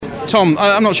Tom,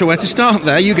 I'm not sure where to start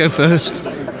there. You go first.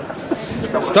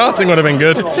 Starting would have been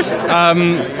good.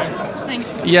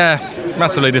 Yeah,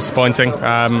 massively disappointing.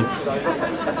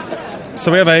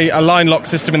 So we have a line lock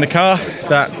system in the car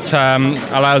that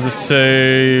allows us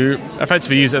to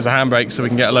effectively use it as a handbrake so we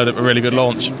can get a really good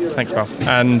launch. Thanks, pal.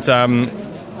 And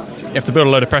you have to build a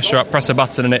load of pressure up, press a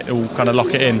button and it will kind of lock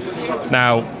it in.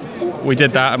 Now, we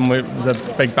did that and it was a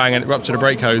big bang and it ruptured a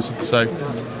brake hose. So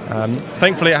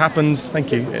thankfully it happened,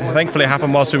 thankfully it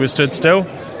happened whilst we were stood still.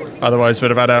 Otherwise we'd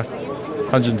have had a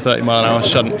 130 mile an hour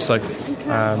shunt. So,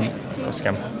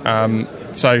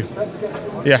 so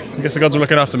yeah, I guess the gods were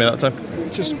looking after me that time.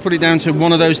 Just put it down to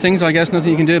one of those things, I guess.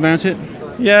 Nothing you can do about it.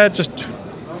 Yeah, just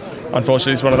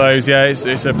unfortunately it's one of those. Yeah, it's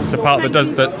a part that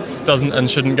doesn't and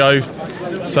shouldn't go.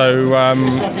 So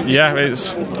yeah,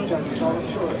 it's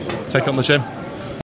take it on the chin.